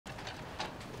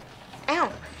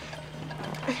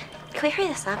Can we hurry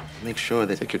this up? Make sure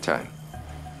that... Take your time.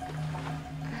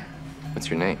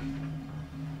 What's your name?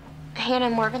 Hannah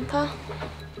Morgenthau?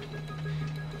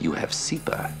 You have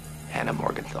CIPA, Hannah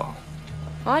Morgenthau.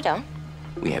 Oh, I don't.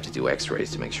 We have to do x-rays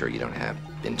to make sure you don't have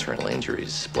internal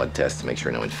injuries, blood tests to make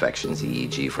sure no infections,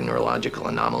 EEG for neurological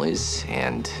anomalies,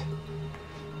 and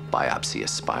biopsy a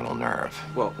spinal nerve.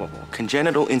 Whoa.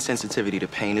 Congenital insensitivity to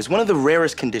pain is one of the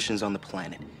rarest conditions on the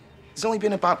planet. There's only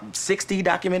been about 60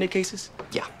 documented cases.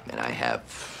 Yeah, and I have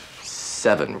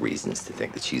 7 reasons to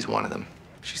think that she's one of them.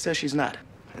 She says she's not.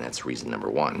 And that's reason number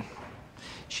 1.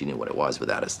 She knew what it was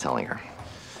without us telling her.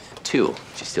 2,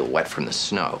 she's still wet from the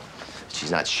snow.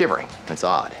 She's not shivering. That's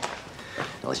odd.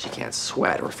 Unless you can't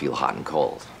sweat or feel hot and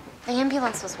cold. The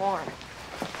ambulance was warm.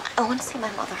 I want to see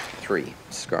my mother. 3,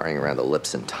 scarring around the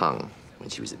lips and tongue. When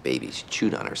she was a baby, she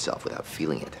chewed on herself without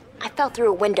feeling it. I fell through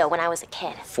a window when I was a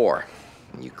kid. 4,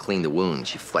 when you cleaned the wound,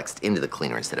 she flexed into the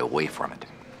cleaner instead of away from it.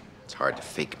 It's hard to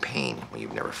fake pain when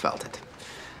you've never felt it.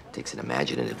 It takes an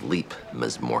imaginative leap,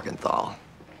 Ms. Morgenthau.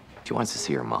 She wants to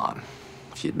see her mom.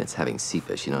 She admits having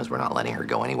CIPA. She knows we're not letting her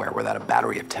go anywhere without a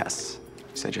battery of tests.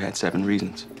 You said you had 7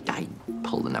 reasons. I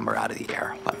pulled the number out of the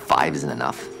air. But 5 isn't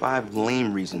enough. 5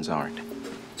 lame reasons aren't.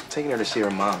 Taking her to see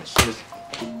her mom. She was...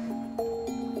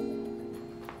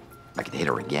 I could hit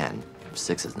her again.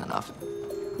 6 isn't enough.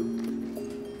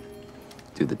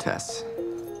 Do the tests.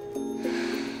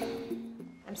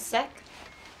 I'm sick?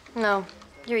 No,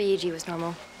 your EEG was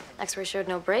normal. X-ray showed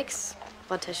no breaks.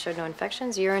 Blood test showed no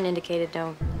infections. Urine indicated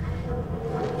no...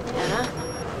 Anna?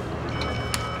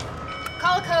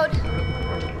 Call a code.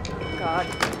 God.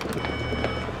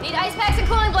 Need ice packs and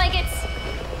cooling blankets.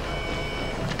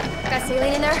 Got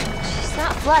saline in there? She's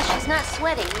not flushed. She's not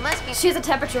sweating. You must be... She has a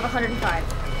temperature of 105.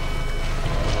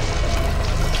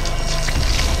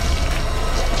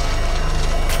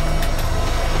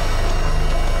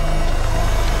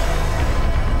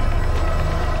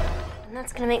 And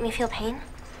that's gonna make me feel pain?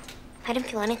 I didn't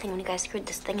feel anything when you guys screwed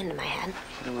this thing into my head.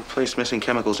 It'll replace missing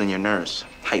chemicals in your nerves.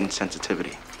 Heightened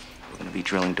sensitivity. We're gonna be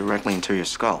drilling directly into your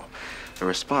skull. The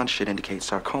response should indicate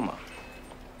sarcoma.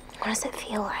 What does it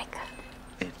feel like?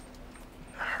 It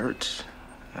hurts.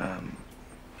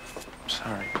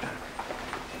 Sorry.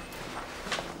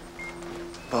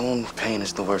 Bone pain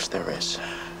is the worst there is.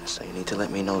 So you need to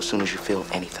let me know as soon as you feel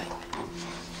anything.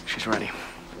 She's ready.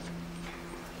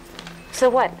 So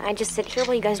what? I just sit here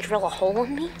while you guys drill a hole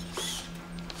in me?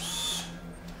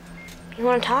 You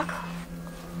want to talk?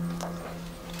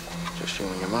 Just you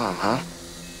and your mom, huh?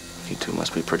 You two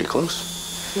must be pretty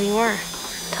close. We were,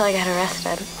 until I got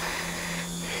arrested.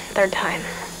 3rd time.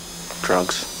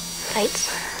 Drugs.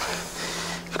 Fights?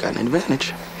 You've got an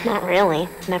advantage. Not really.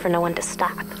 Never know when to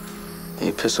stop.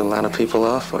 You piss a lot of people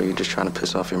off, or you're just trying to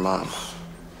piss off your mom.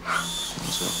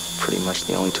 Those are pretty much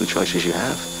the only 2 choices you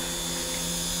have.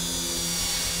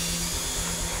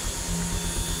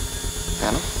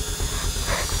 Anna?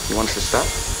 You want us to stop?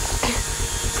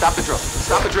 Stop the drill.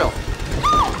 Stop the drill.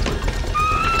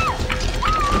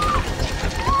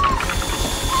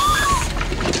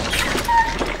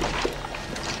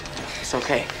 It's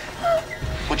okay.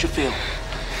 What'd you feel?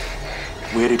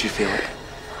 Where did you feel it?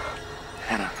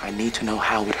 Hannah, I need to know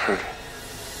how it hurt.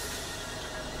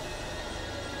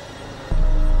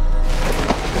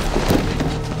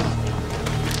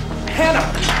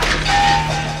 Hannah!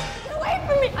 Get away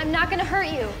from me! I'm not gonna hurt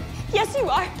you. Yes, you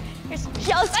are. You're so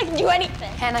jealous I can do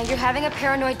anything. Hannah, you're having a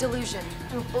paranoid delusion.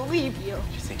 I don't believe you.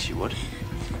 Do you think she would?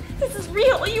 This is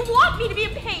real. You want me to be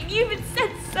in pain. You even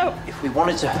said so. If we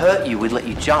wanted to hurt you, we'd let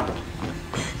you jump.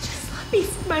 Just let me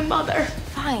see my mother.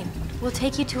 Fine. We'll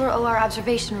take you to her OR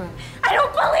observation room. I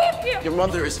don't believe you. Your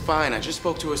mother is fine. I just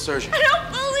spoke to a surgeon. I don't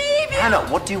believe you. Hannah,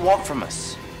 what do you want from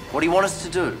us? What do you want us to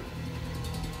do?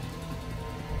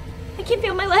 I can't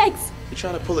feel my legs. You're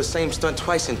trying to pull the same stunt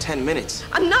twice in 10 minutes.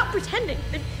 I'm not pretending.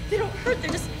 They don't hurt.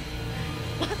 They're just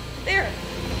there.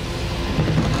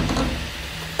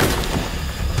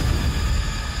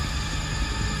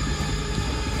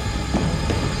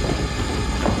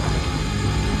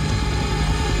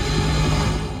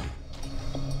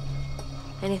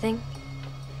 Anything?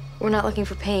 We're not looking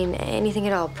for pain. Anything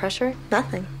at all? Pressure?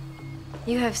 Nothing.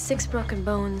 You have 6 broken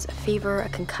bones, a fever, a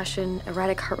concussion,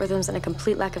 erratic heart rhythms, and a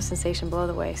complete lack of sensation below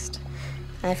the waist.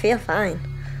 I feel fine.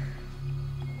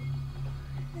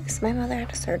 Has my mother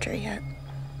had a surgery yet?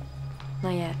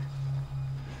 Not yet.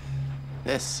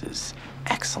 This is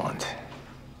excellent.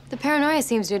 The paranoia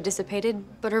seems to have dissipated,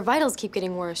 but her vitals keep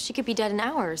getting worse. She could be dead in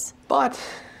hours. But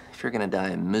if you're gonna die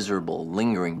a miserable,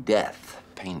 lingering death,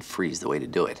 pain-free is the way to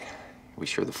do it. Are we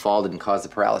sure the fall didn't cause the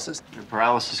paralysis? The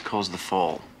paralysis caused the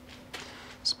fall.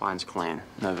 Spine's clean.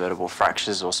 No vertebral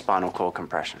fractures or spinal cord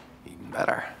compression. You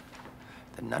better.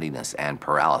 The nuttiness and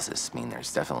paralysis mean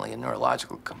there's definitely a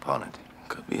neurological component.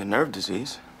 Could be a nerve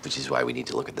disease. Which is why we need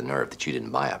to look at the nerve that you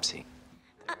didn't biopsy.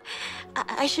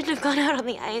 I shouldn't have gone out on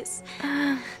the ice.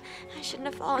 I shouldn't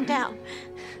have fallen down.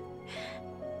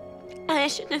 And I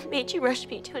shouldn't have made you rush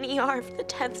me to an ER for the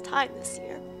 10th time this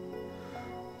year.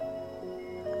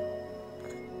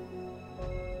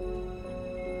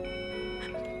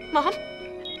 Mom?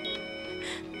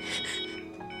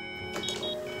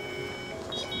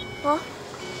 Mom?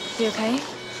 You okay?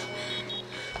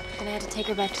 Then I had to take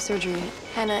her back to surgery.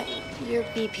 Hannah, your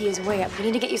BP is way up. We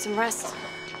need to get you some rest.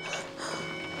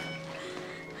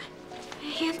 My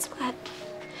hand's wet.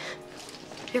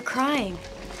 You're crying.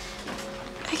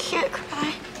 I can't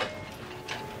cry.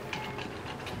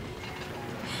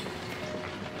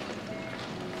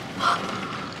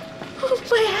 Oh,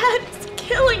 my head is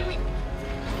killing me.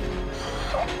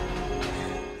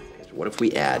 What if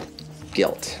we add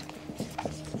guilt?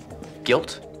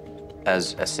 Guilt?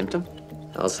 As a symptom?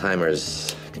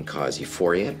 Alzheimer's can cause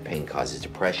euphoria, pain causes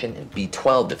depression, and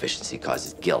B12 deficiency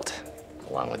causes guilt,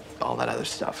 along with all that other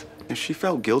stuff. If she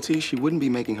felt guilty, she wouldn't be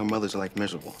making her mother's life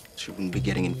miserable. She wouldn't be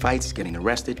getting in fights, getting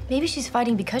arrested. Maybe she's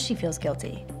fighting because she feels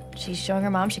guilty. She's showing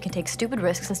her mom she can take stupid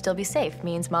risks and still be safe.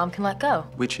 Means mom can let go.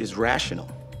 Which is rational.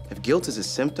 If guilt is a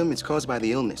symptom, it's caused by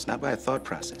the illness, not by a thought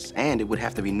process. And it would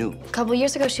have to be new. A couple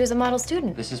years ago, she was a model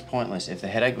student. This is pointless. If the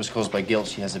headache was caused by guilt,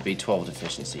 she has a B12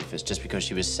 deficiency. If it's just because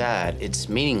she was sad, it's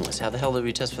meaningless. How the hell do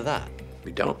we test for that?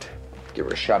 We don't. Give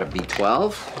her a shot of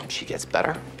B12, and she gets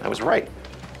better. I was right.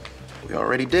 We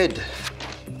already did.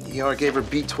 ER gave her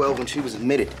B12 when she was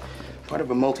admitted. Part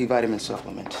of a multivitamin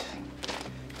supplement.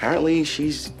 Apparently,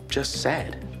 she's just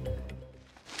sad.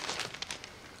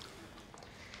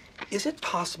 Is it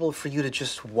possible for you to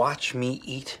just watch me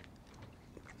eat?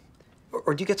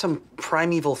 Or do you get some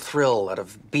primeval thrill out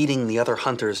of beating the other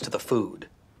hunters to the food?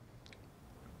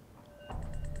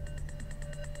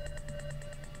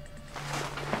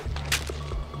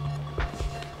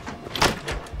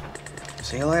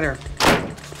 See you later.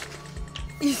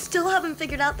 You still haven't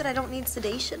figured out that I don't need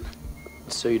sedation?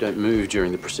 So you don't move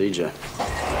during the procedure.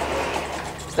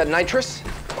 Is that nitrous?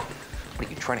 What, are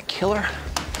you trying to kill her?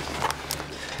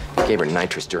 I gave her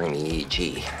nitrous during the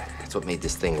EEG. That's what made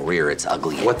this thing rear its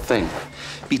ugly head. What thing?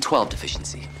 B12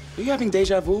 deficiency. Are you having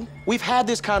deja vu? We've had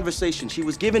this conversation. She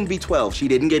was given B12. She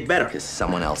didn't get better. Because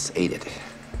someone else ate it.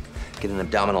 Get an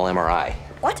abdominal MRI.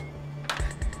 What?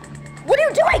 What are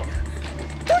you doing?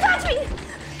 Don't touch me!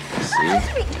 See? Don't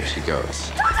touch me! There she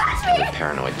goes. Don't touch me! Another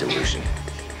paranoid delusion.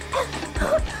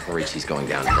 Maurici's going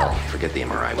downhill. Forget the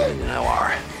MRI. We need an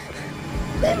OR.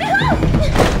 Leave me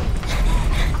alone!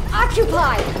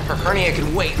 Occupy! Her hernia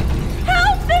can wait.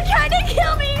 Help! They're trying to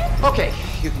kill me! Okay,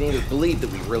 you can either believe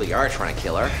that we really are trying to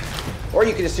kill her, or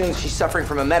you can assume she's suffering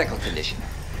from a medical condition.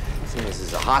 Seeing this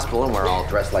is a hospital and we're all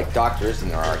dressed like doctors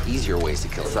and there are easier ways to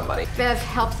kill somebody. Bev,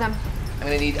 help them. I'm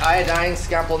gonna need iodine,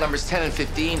 scalpel numbers 10 and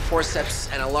 15, forceps,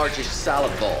 and a largish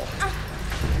salad bowl.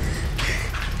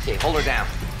 Okay, hold her down.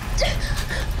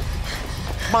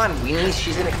 Come on, weenie,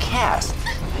 she's in a cast.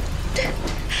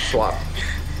 Swap.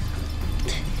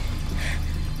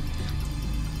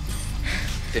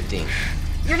 15.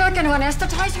 You're not going to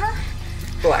anesthetize her?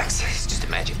 Relax, it's just a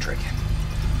magic trick.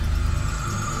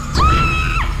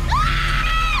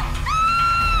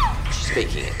 She's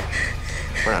faking it.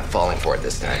 We're not falling for it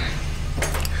this time.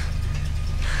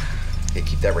 Okay,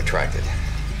 keep that retracted.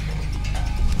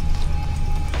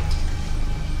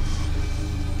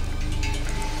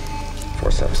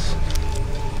 Forceps.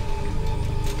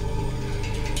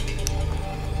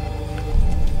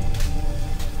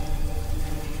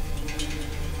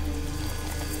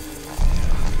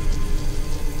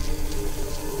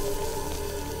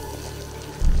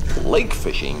 Lake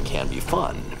fishing can be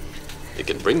fun. It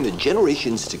can bring the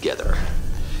generations together.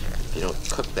 If you don't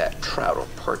cook that trout or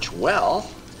perch well,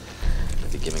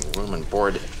 you'll be giving room and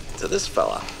board to this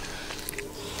fella.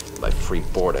 By free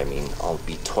board, I mean all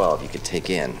B12 you could take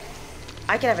in.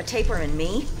 I could have a tapeworm in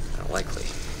me. Not likely.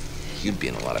 You'd be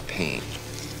in a lot of pain.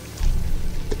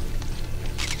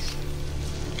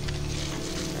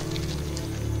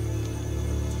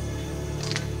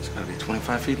 It's gotta be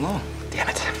 25 feet long. Damn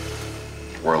it.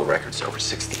 World record's over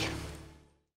 60.